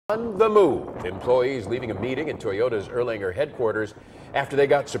On the move, employees leaving a meeting at Toyota's Erlanger headquarters after they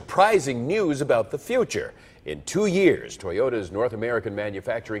got surprising news about the future. In 2 years, Toyota's North American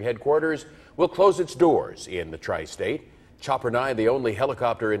manufacturing headquarters will close its doors in the tri-state. Chopper 9, the only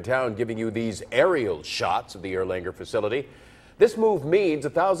helicopter in town, giving you these aerial shots of the Erlanger facility. This move means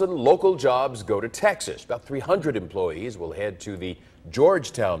 1,000 local jobs go to Texas. About 300 employees will head to the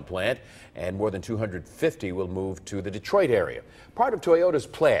Georgetown plant, and more than 250 will move to the Detroit area. Part of Toyota's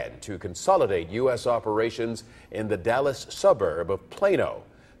plan to consolidate U.S. operations in the Dallas suburb of Plano.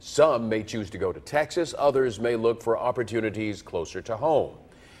 Some may choose to go to Texas, others may look for opportunities closer to home.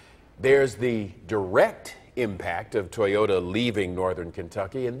 There's the direct impact of Toyota leaving northern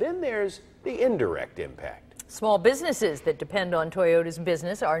Kentucky, and then there's the indirect impact. Small businesses that depend on Toyota's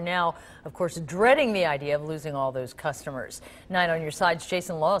business are now, of course, dreading the idea of losing all those customers. 9 on Your Side's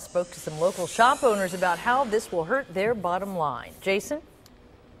Jason Law spoke to some local shop owners about how this will hurt their bottom line. Jason?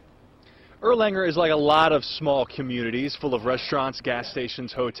 Erlanger is like a lot of small communities full of restaurants, gas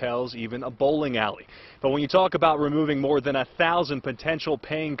stations, hotels, even a bowling alley. But when you talk about removing more than 1,000 potential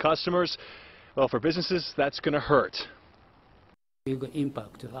paying customers, well, for businesses, that's going to hurt. Big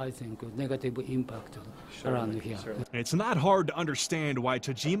impact, I think, negative impact around here. It's not hard to understand why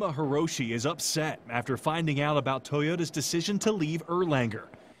Tajima Hiroshi is upset after finding out about Toyota's decision to leave Erlanger.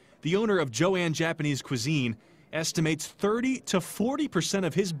 The owner of Joanne Japanese Cuisine estimates 30 to 40%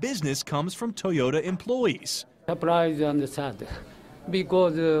 of his business comes from Toyota employees. Surprised and sad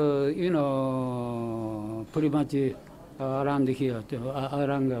because, pretty much around here,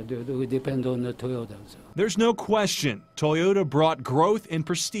 we depend on the Toyota. There's no question Toyota brought growth and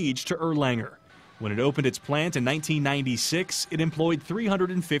prestige to Erlanger. When it opened its plant in 1996, it employed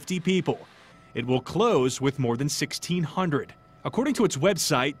 350 people. It will close with more than 1,600. According to its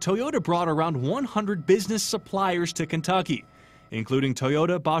website, Toyota brought around 100 business suppliers to Kentucky, including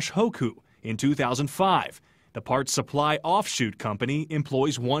Toyota Bosch Hoku in 2005. The parts supply offshoot company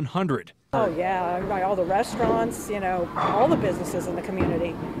employs 100. Oh yeah, everybody, all the restaurants, all the businesses in the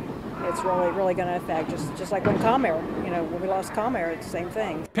community. It's really going to affect, just like when Comair, when we lost Comair, it's the same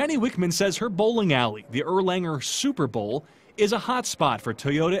thing. Penny Wickman says her bowling alley, the Erlanger Super Bowl, is a hot spot for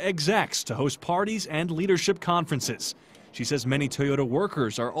Toyota execs to host parties and leadership conferences. She says many Toyota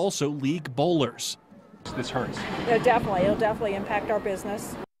workers are also league bowlers. This hurts. It'll definitely impact our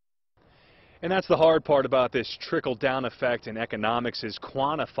business. And that's the hard part about this trickle-down effect in economics, is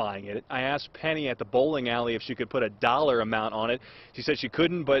quantifying it. I asked Penny at the bowling alley if she could put a dollar amount on it. She said she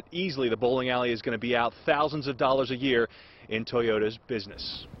couldn't, but easily the bowling alley is going to be out thousands of dollars a year in Toyota's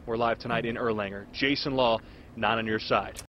business. We're live tonight in Erlanger. Jason Law, 9 on Your Side.